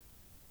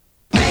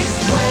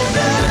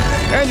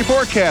And your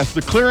forecast,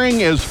 the clearing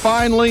is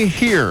finally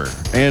here.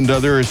 And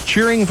there is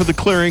cheering for the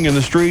clearing in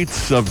the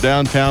streets of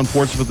downtown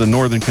Portsmouth and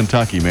northern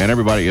Kentucky, man.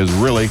 Everybody is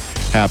really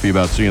happy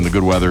about seeing the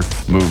good weather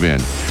move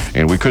in.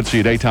 And we could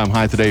see a daytime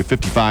high today of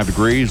 55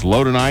 degrees.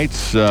 Low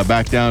tonight's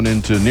back down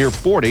into near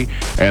 40.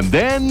 And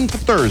then for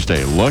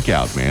Thursday, look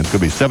out, man. It's going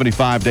to be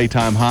 75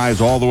 daytime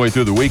highs all the way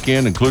through the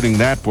weekend, including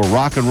that for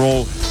Rock and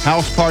Roll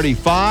House Party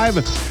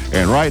 5.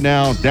 And right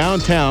now,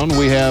 downtown,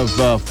 we have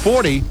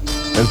 40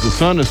 as the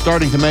sun is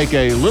starting to make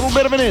a little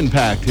bit of an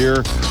impact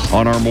here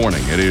on our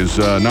morning. It is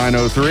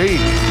 9:03,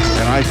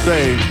 and I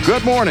say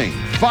good morning,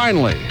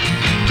 finally,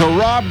 to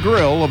Rob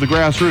Grill of the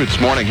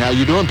Grassroots. Morning. How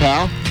you doing,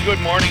 pal?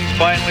 Good morning,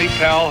 finally,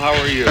 pal. How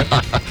are you?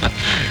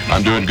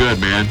 I'm doing good,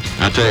 man.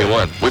 I'll tell you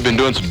what, we've been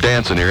doing some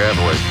dancing here,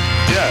 haven't we?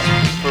 Yeah,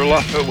 for a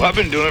lot. I've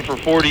been doing it for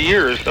 40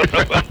 years. I don't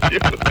know about you.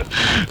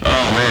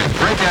 Oh, man.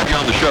 Great to have you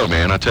on the show,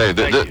 man. I tell you,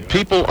 the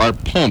people are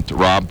pumped,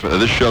 Rob.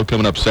 This show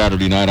coming up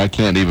Saturday night, I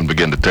can't even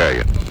begin to tell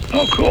you.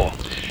 Oh, cool.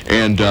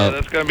 And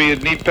that's going to be a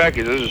neat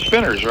package. Those are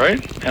Spinners, right?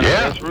 And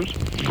yeah.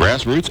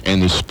 Grassroots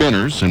and the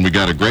Spinners, and we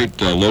got a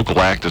great local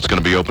act that's going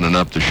to be opening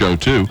up the show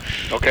too.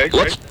 Okay,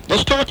 great.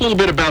 Let's talk a little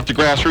bit about the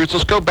Grassroots.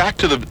 Let's go back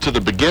to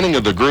the beginning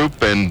of the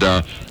group, and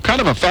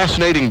kind of a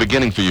fascinating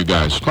beginning for you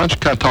guys. Why don't you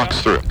kind of talk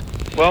us through it?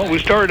 Well, we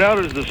started out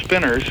as the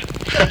Spinners,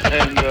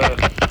 and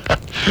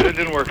it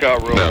didn't work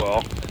out real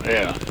well.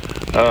 Yeah,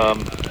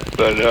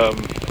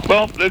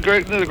 well, the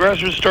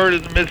Grassroots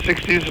started in the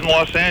mid-'60s in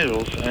Los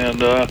Angeles, and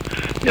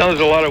there's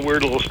a lot of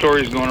weird little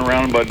stories going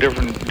around about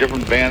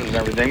different bands and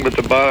everything. But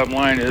the bottom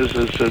line is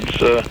it's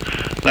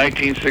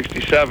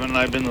 1967.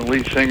 I've been the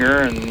lead singer,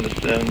 and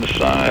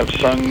I've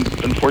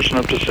been fortunate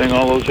enough to sing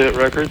all those hit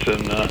records,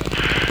 and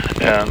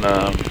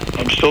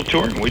I'm still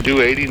touring. We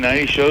do 80,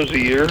 90 shows a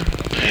year,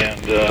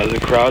 and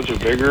the crowds are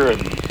bigger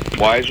and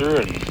wiser,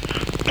 and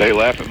they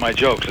laugh at my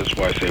jokes. That's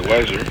why I say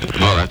wiser.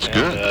 Well, that's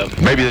good.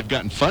 Maybe they've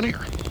gotten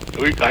funnier.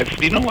 I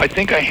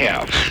think I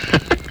have.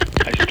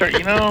 I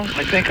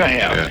think I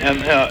have. Yeah. And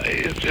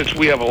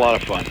we have a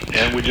lot of fun,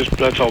 and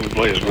that's all we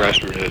play is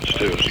Grassroots hits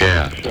too. So,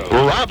 yeah.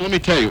 Well, Rob, let me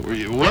tell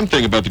you one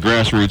thing about the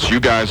Grassroots. You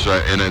guys,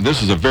 and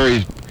this is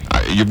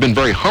you've been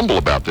very humble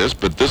about this,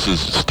 but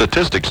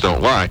statistics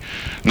don't lie.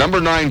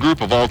 Number 9 group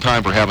of all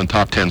time for having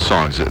top 10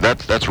 songs.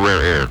 That's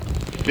rare air.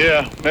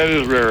 Yeah, that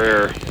is rare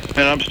air.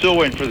 And I'm still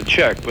waiting for the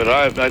check, but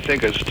I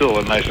think it's still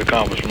a nice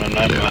accomplishment.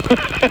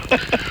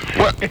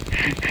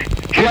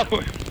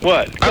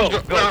 What? I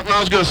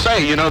was going to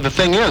say, the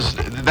thing is,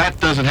 that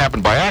doesn't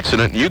happen by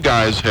accident. You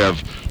guys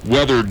have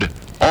weathered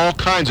all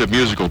kinds of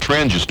musical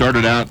trends. You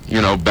started out,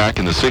 back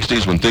in the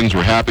 60s when things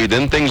were happy.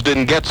 Then things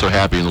didn't get so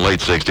happy in the late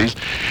 60s.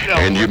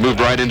 And you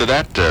moved right into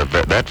that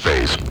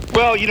phase.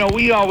 Well,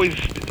 we always,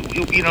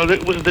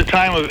 it was the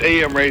time of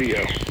AM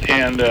radio.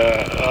 And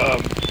I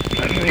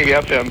think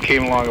FM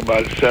came along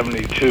about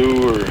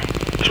 72 or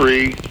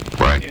 3.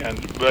 Right.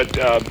 But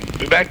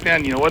back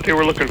then, what they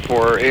were looking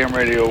for, AM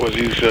radio, was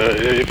these,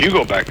 if you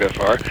go back that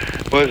far,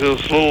 was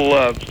those little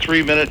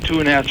 3-minute,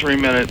 2.5,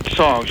 3-minute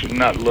songs.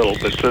 Not little,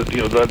 but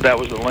that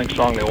was the length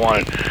song they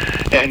wanted.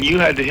 And you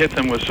had to hit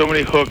them with so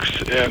many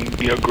hooks and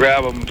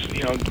grab them,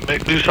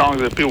 do songs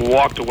that people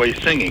walked away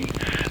singing,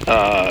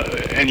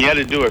 and you had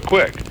to do it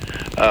quick.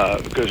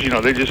 Because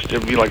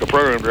it'd be like a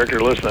program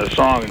director listening to a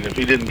song, and if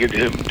he didn't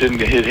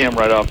hit him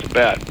right off the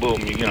bat,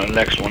 boom,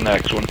 next one.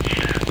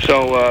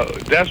 So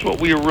that's what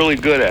we were really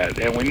good at,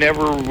 and we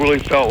never really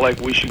felt like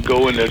we should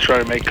go into try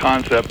to make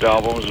concept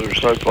albums or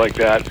such like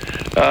that,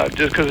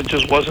 just because it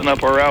just wasn't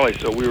up our alley.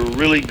 So we were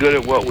really good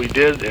at what we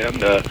did,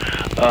 and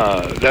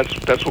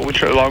that's what we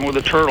tried. Along with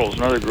the Turtles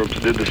and other groups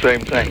did the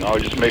same thing. I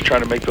was just try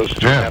to make those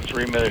 2.5,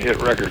 3-minute hit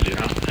records.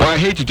 Well, I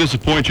hate to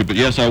disappoint you, but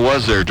yes, I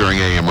was there during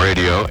AM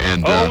radio,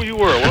 and oh, you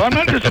were. Well, I'm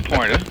not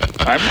disappointed.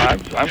 I'm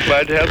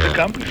glad to have the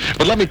company.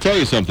 But let me tell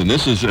you something.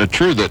 This is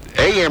true that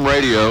AM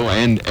radio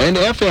and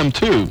FM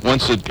too,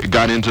 once it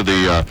got into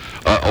the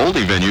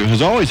oldie venue,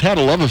 has always had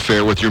a love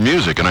affair with your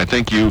music, and I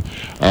think you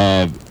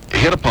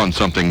hit upon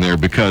something there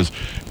because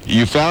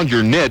you found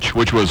your niche,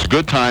 which was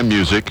good time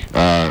music,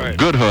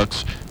 good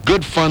hooks,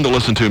 good fun to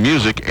listen to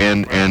music,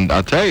 and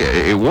I'll tell you,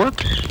 it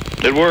worked.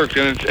 It worked,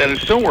 and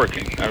it's still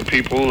working.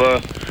 People,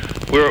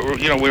 we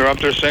were up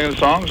there singing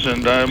songs,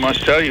 and I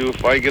must tell you,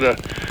 if I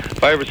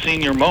have a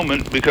senior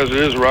moment, because it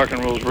is rock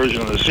and roll's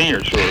version of the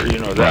senior tour,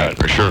 that. Right,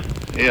 for sure.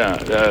 Yeah,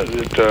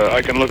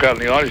 I can look out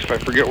in the audience. If I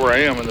forget where I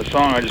am in the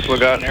song, I just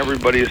look out and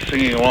everybody is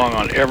singing along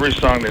on every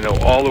song. They know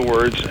all the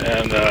words,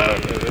 and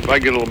if I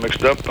get a little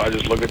mixed up, I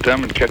just look at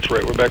them and catch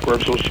right back where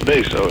I'm supposed to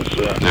be. So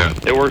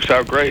it works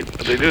out great.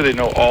 But they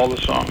know all the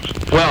songs.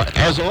 Well,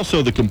 as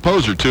also the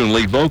composer too and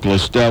lead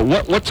vocalist,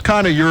 what was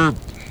kind of your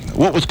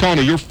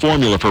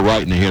formula for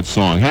writing a hit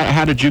song?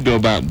 How did you go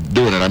about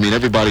doing it? I mean,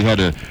 everybody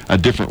had a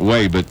different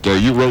way, but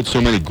you wrote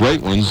so many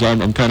great ones.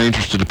 I'm kind of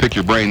interested to pick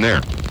your brain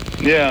there.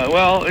 Yeah,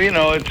 well,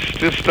 it's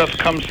just stuff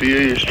comes to you.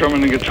 You're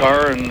strumming the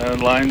guitar,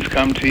 and lines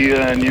come to you,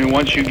 and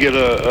once you get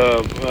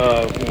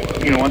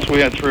once we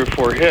had 3 or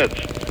 4 hits,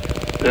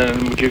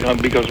 then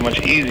it becomes much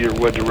easier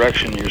what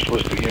direction you're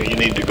supposed to, you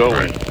need to go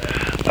in.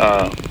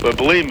 But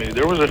believe me,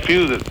 there was a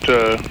few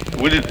that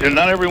we did, and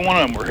not every one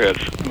of them were hits.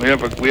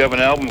 We have an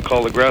album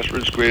called The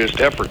Grassroots Greatest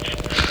Efforts,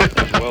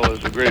 as well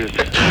as a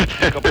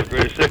couple of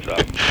greatest hits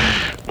albums.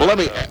 Well,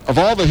 of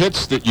all the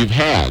hits that you've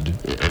had,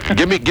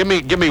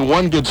 give me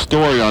one good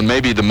story on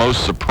maybe the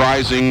most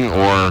surprising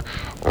or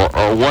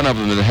one of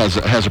them that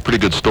has a pretty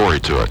good story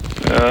to it.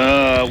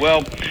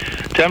 Well,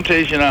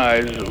 Temptation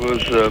Eyes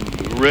was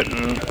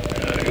written.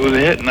 It was a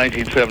hit in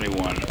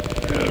 1971.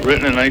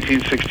 Written in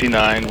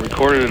 1969,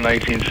 recorded in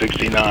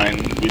 1969.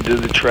 We did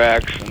the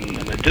tracks,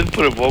 and I did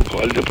put a vocal.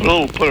 I did put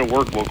a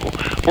work vocal.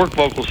 Work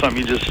vocal,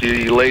 something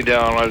you lay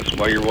down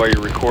while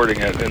you're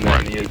recording it, and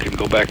then you can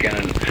go back in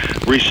and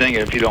re-sing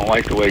it if you don't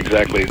like the way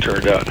exactly it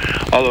turned out.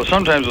 Although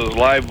sometimes those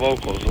live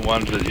vocals, the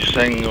ones that you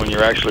sing when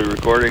you're actually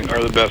recording,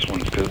 are the best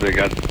ones because they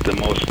got the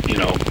most,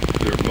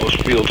 their most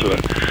feel to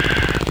it.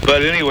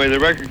 But anyway, the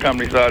record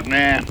company thought,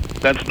 nah,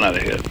 that's not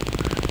a hit.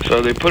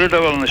 So they put it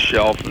up on the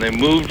shelf, and they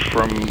moved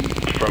from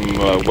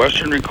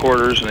Western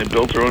Recorders, and they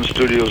built their own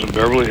studios in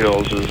Beverly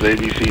Hills as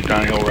ABC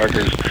Downhill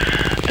Records.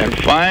 And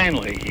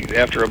finally,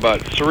 after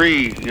about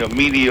 3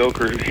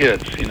 mediocre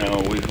hits,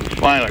 we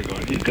finally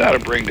going, you got to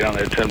bring down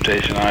that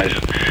Temptation Eyes.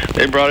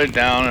 They brought it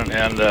down,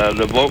 and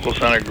the vocals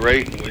sounded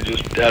great, and we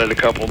just added a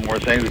couple more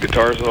things, the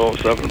guitar solo and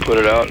stuff, and put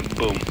it out, and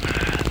boom.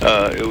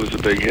 It was a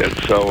big hit.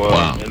 So,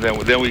 wow. And then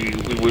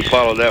we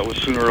followed that with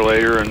Sooner or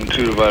Later and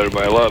Two Divided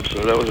by Love.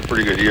 So that was a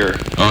pretty good year.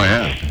 Oh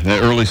yeah, the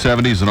early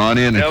 '70s and on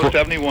in. That was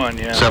 '71.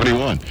 Yeah.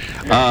 '71.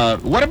 Yeah.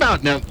 What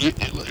about now?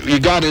 You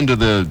got into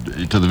the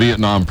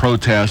Vietnam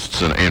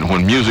protests and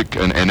when music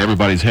and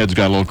everybody's heads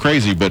got a little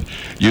crazy, but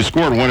you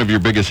scored one of your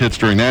biggest hits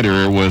during that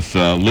era with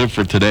 "Live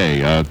for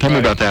Today." Tell me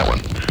about that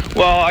one.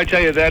 Well, I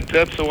tell you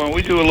that's the one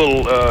we do a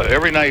little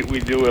every night. We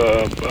do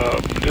a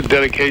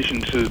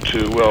dedication to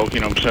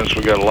since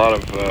we got a lot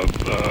of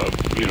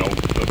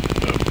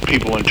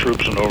people and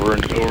troops and over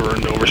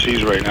and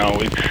overseas right now,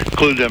 we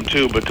include them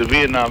too. But the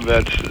Vietnam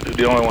vets,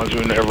 the only ones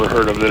we never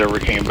heard of that ever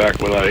came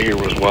back without a hear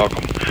was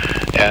 "Welcome,"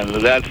 and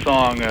that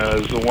song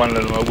is the one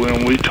that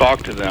when we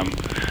talk to them,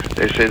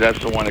 they say that's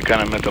the one that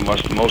kind of meant the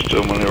most to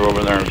them when they were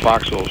over there in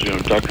foxholes,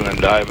 ducking and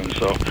diving.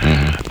 So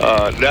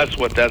that's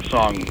what that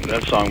song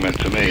meant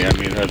to me. I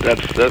mean,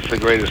 that's the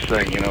greatest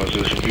thing, is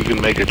just if you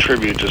can make a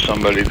tribute to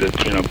somebody that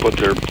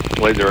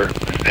laid their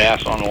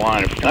ass on the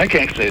line. I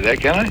can't say that,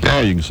 can I?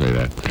 Yeah, you can say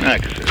that. I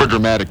can say that. For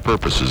dramatic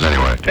purposes,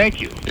 anyway. Thank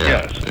you.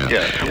 Yeah,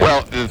 Yes.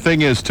 Well, the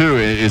thing is, too,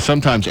 is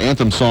sometimes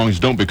anthem songs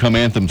don't become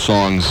anthem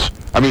songs.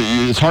 I mean,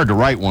 it's hard to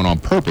write one on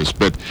purpose,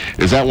 but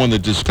is that one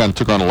that just kind of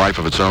took on a life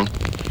of its own?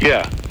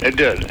 Yeah, it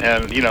did.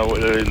 And,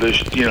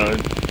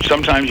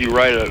 sometimes you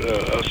write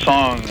a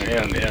song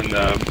and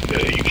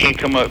you can't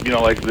come up,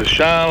 like the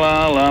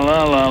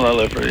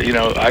sha-la-la-la-la-la.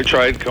 I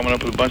tried coming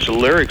up with a bunch of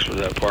lyrics for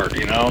that part,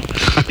 You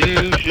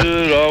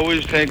should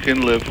always think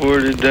and live for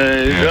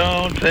today. Yeah.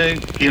 Don't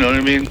think, you know what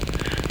I mean?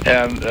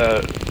 And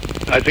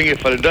I think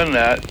if I'd have done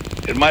that,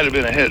 it might have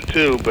been a hit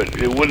too, but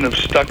it wouldn't have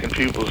stuck in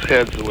people's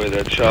heads the way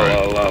that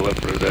sha-la-la live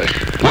for today.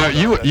 Well,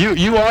 you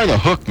are the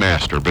hook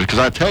master, because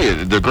I tell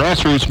you, the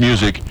grassroots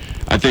music,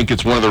 I think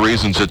it's one of the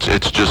reasons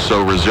it's just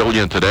so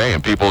resilient today,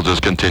 and people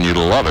just continue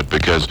to love it,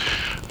 because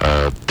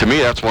to me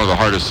that's one of the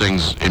hardest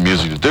things in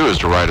music to do, is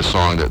to write a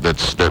song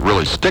that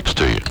really sticks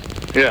to you.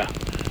 Yeah.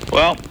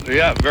 Well,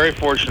 yeah, very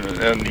fortunate,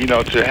 and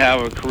to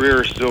have a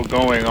career still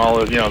going. All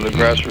of the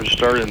grassroots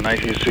started in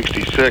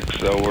 1966,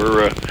 so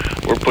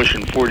we're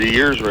pushing 40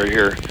 years right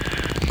here,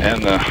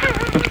 and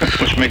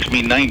which makes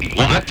me 90.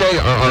 Well, I tell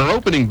you, our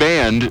opening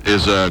band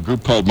is a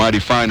group called Mighty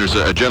Fine. There's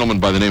a gentleman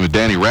by the name of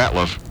Danny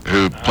Ratliff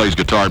who plays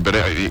guitar. But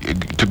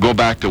to go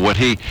back to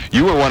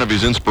you were one of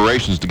his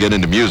inspirations to get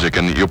into music,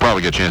 and you'll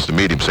probably get a chance to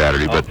meet him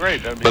Saturday. Oh,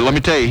 great. But let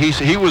me tell you,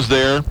 he was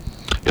there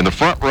in the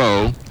front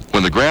row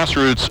when the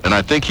grassroots, and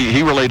I think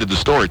he related the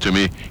story to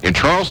me, in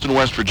Charleston,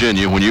 West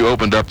Virginia, when you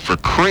opened up for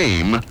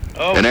Cream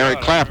and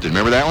Eric Clapton.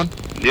 Remember that one?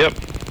 Yep,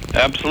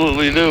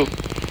 absolutely do.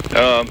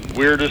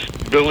 Weirdest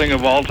building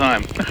of all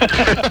time.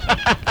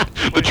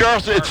 The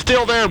Charleston, it's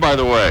still there, by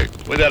the way.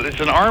 It's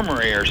an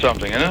armory or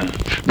something, isn't it?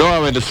 No, I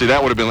mean, to see, that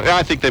would have been,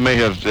 I think they may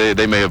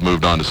have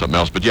moved on to something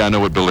else, but yeah, I know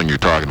what building you're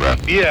talking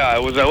about. Yeah,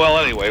 it was,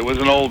 anyway, it was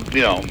an old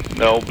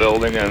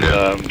building,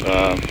 and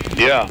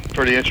yeah,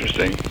 pretty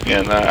interesting.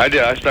 And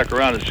I stuck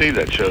around to see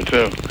that show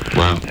too.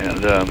 Wow.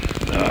 And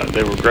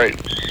they were great.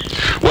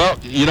 Well,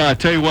 I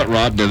tell you what,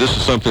 Rob, now this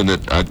is something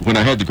that when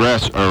I had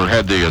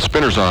the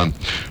Spinners on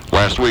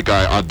last week,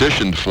 I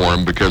auditioned for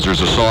them because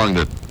there's a song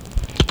that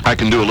I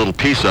can do a little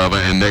piece of,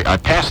 and I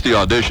passed the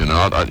audition.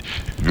 The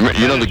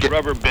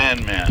Rubber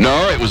Band Man.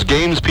 No, it was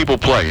Games People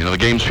Play. The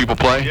games people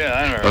play? Yeah,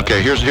 I know.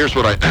 Okay, here's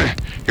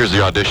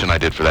the audition I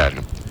did for that.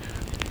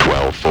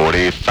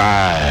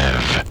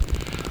 12:45.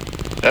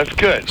 That's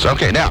good. So,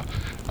 okay, now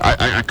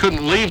I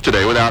couldn't leave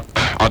today without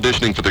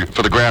auditioning for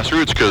the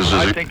grassroots, because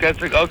I think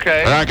that's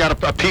okay. And I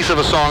got a piece of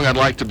a song I'd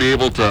like to be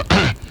able to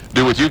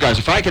do with you guys.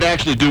 If I could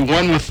actually do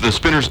one with the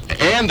Spinners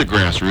and the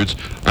grassroots,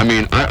 I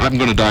mean, I'm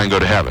going to die and go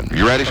to heaven.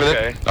 You ready for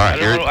that? All right,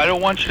 I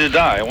don't want you to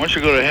die. I want you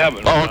to go to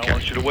heaven. Oh, okay. I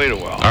want you to wait a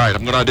while. All right,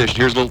 I'm going to audition.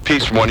 Here's a little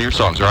piece from one of your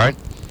songs, all right?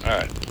 All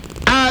right.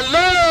 I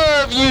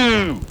love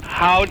you.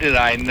 How did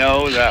I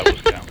know that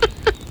was coming?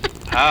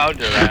 How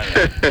did I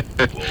know?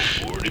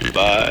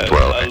 12:45.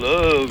 Well, I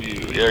love you.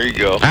 There you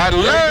go. I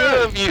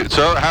love you.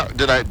 So how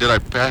did I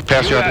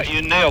pass you out?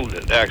 You nailed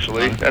it,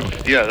 actually.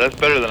 That's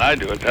better than I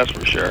do it. That's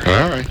for sure.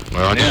 All right.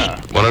 Well, I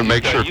just wanted to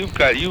make sure.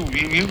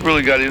 You've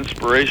really got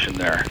inspiration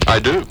there. I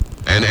do,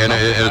 and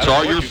it's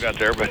all your. You got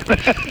there, but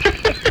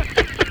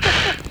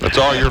it's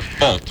all your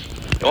fault.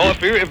 Well,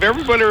 if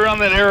everybody around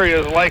that area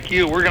is like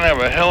you, we're going to have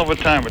a hell of a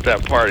time at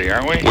that party,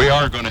 aren't we? We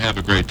are going to have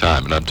a great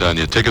time, and I'm telling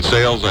you, ticket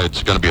sales,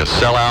 it's going to be a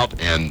sellout,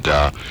 and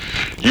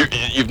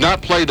you've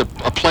not played a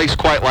place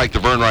quite like the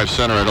Vern Rife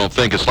Center, I don't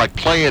think. It's like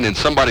playing in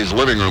somebody's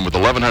living room with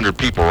 1,100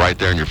 people right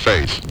there in your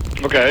face.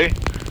 Okay.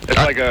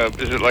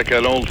 Is it like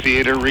an old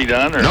theater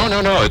redone? Or?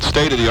 No. It's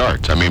state of the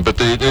art. I mean, but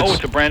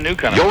it's a brand new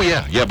kind of. Oh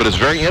yeah, but it's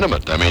very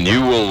intimate. I mean,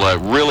 you will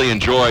really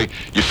enjoy.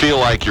 You feel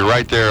like you're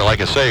right there, like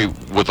I say,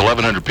 with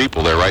 1,100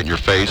 people there, right in your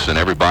face, and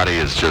everybody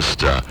is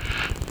just.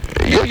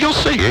 You'll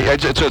see.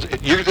 This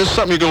is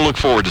something you're going to look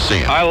forward to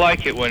seeing. I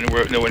like it when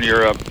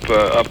you're up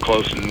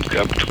close and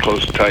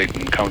tight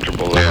and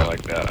comfortable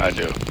like that. I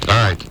do.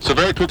 All right. So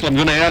very quickly, I'm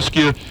going to ask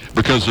you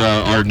because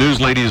our news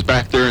lady is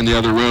back there in the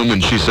other room,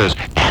 and she says,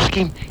 "Ask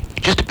him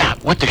just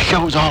about what the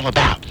show's all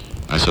about."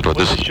 I said, "Well,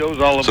 the show's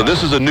all about." So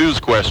this is a news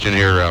question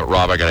here,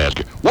 Rob. I got to ask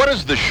you, what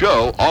is the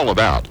show all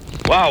about?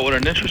 Wow, what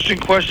an interesting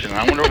question.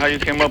 I wonder how you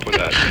came up with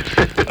that.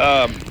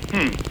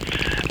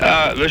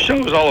 The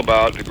show is all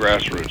about the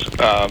grassroots.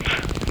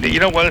 You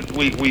know what?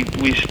 We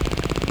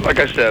like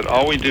I said,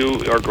 all we do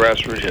are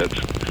grassroots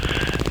hits.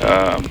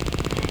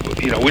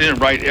 We didn't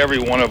write every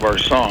one of our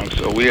songs,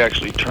 so we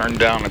actually turned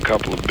down a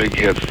couple of big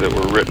hits that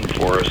were written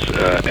for us,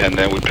 and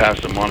then we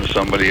passed them on to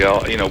somebody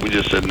else. We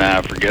just said,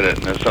 nah, forget it,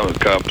 and then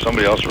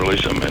somebody else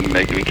released them, and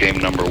they became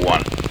number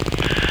one.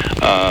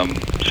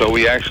 So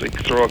we actually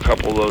throw a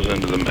couple of those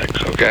into the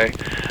mix, okay?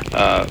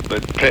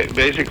 But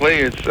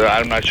basically,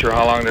 I'm not sure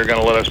how long they're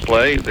going to let us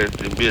play.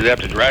 They'd have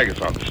to drag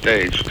us off the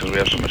stage because we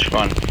have so much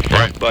fun.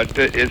 Right. But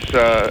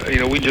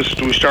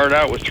we started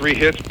out with 3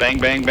 hits, bang,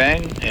 bang,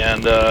 bang,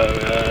 and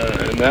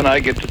then I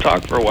get to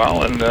talk for a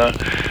while, and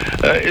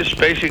it's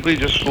basically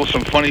just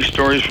some funny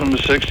stories from the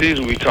 '60s.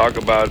 We talk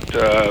about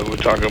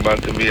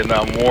the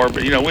Vietnam War,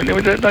 but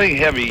nothing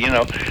heavy.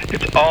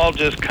 It's all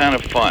just kind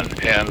of fun,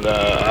 and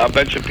I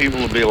bet you people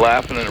will be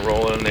laughing and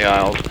rolling in the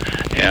aisles.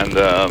 And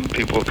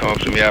people will come up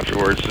to me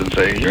afterwards and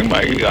say, you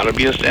got to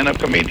be a stand-up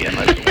comedian.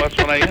 I said, well, that's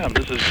what I am.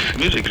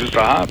 Music's just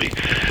a hobby.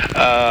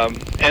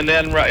 And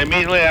then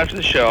immediately after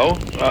the show,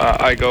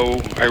 I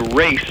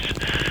race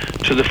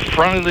to the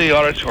front of the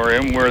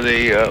auditorium where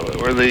the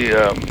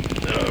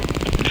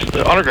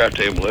autograph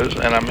table is,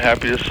 and I'm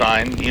happy to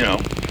sign,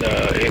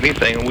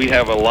 anything. We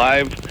have a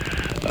live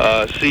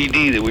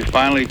CD that we're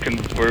finally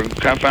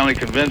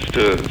convinced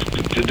to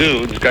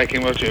do. This guy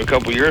came up to me a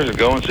couple years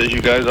ago and says,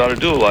 you guys ought to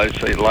do a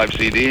live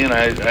CD, and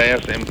I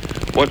asked him,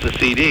 what's a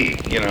CD?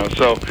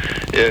 So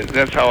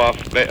that's how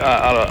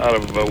out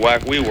of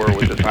whack we were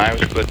with the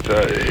times, but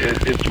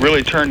it's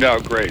really turned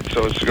out great.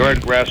 So it's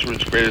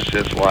Grassroots Greatest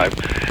Hits Live.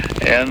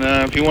 And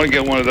if you want to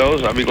get one of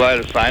those, I'll be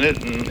glad to sign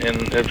it,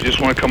 and if you just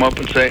want to come up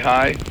and say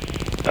hi,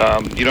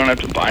 you don't have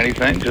to buy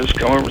anything. Just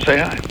come over and say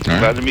hi.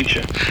 Glad to meet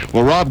you.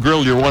 Well, Rob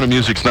Grill, you're one of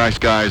music's nice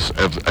guys,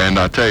 and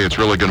I tell you, it's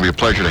really going to be a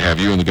pleasure to have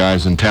you and the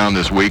guys in town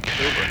this week.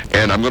 Super.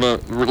 And I'm going to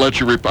let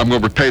you. I'm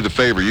going to repay the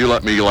favor. You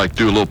let me do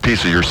a little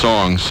piece of your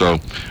song. So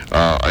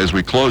as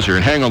we close here,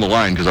 and hang on the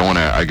line because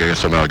I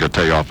guess I'm not going to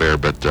tell you off air,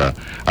 but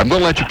I'm going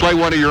to let you play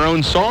one of your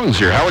own songs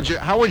here.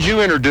 How would you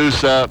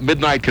introduce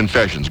Midnight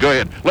Confessions? Go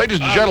ahead,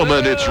 ladies and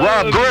gentlemen. It's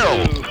Rob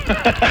Grill.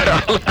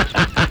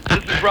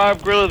 This is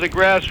Rob Grill of the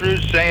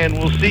Grassroots saying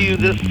we'll see you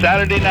this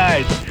Saturday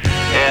night,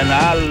 and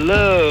I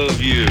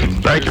love you.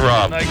 Thank you,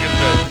 Rob.